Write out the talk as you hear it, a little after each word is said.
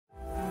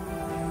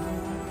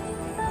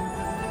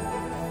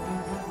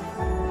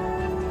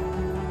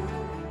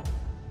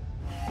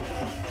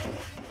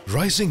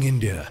Rising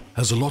India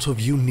has a lot of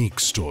unique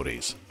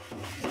stories.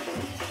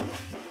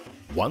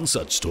 One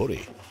such story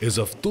is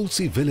of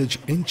Tulsi Village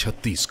in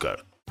Chhattisgarh,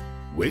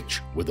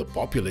 which, with a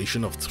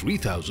population of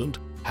 3,000,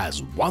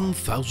 has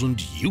 1,000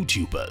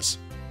 YouTubers.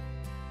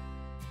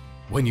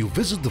 When you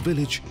visit the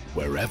village,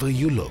 wherever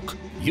you look,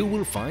 you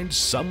will find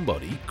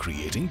somebody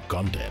creating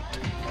content.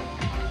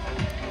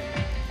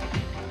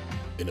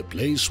 In a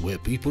place where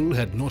people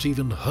had not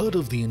even heard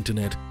of the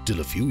internet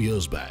till a few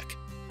years back.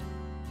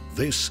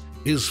 This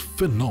is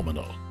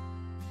phenomenal.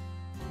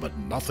 But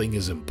nothing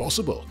is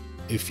impossible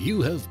if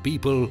you have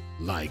people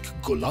like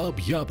Gulab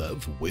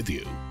Yadav with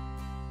you.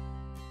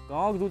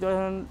 गाँव के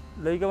 2-4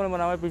 लड़का मैंने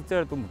बनाया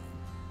picture, तुम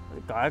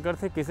क्या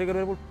करते कैसे कर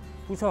रहे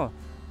पूछा,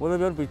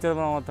 बोले यार पिक्चर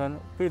बनावा था।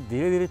 फिर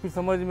धीरे धीरे फिर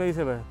समझ में ही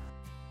सब है,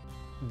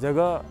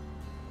 जगह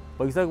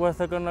पैसा की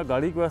व्यवस्था करना,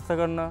 गाड़ी की व्यवस्था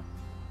करना,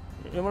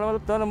 ये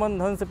मतलब तन मन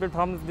धन से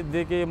प्लेटफॉर्म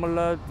दे के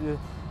मतलब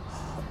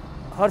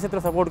हर क्षेत्र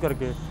सपोर्ट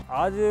करके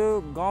आज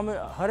गांव में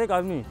हर एक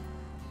आदमी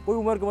कोई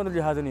उम्र के मतलब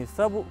लिहाज नहीं,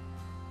 सब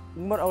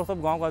उम्र और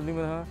सब गांव का आदमी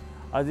में है।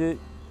 आज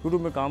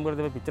यूट्यूब में काम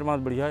करते हुए पिक्चर बहुत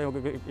बढ़िया है,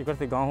 एक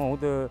से गाँव हो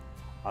तो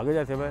आगे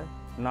जाते हुए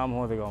नाम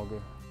हो गाँव के।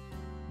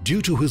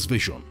 Due to his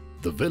vision,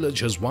 the village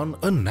has won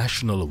a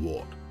national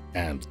award,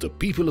 and the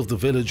people of the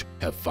village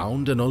have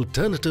found an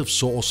alternative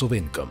source of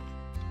income.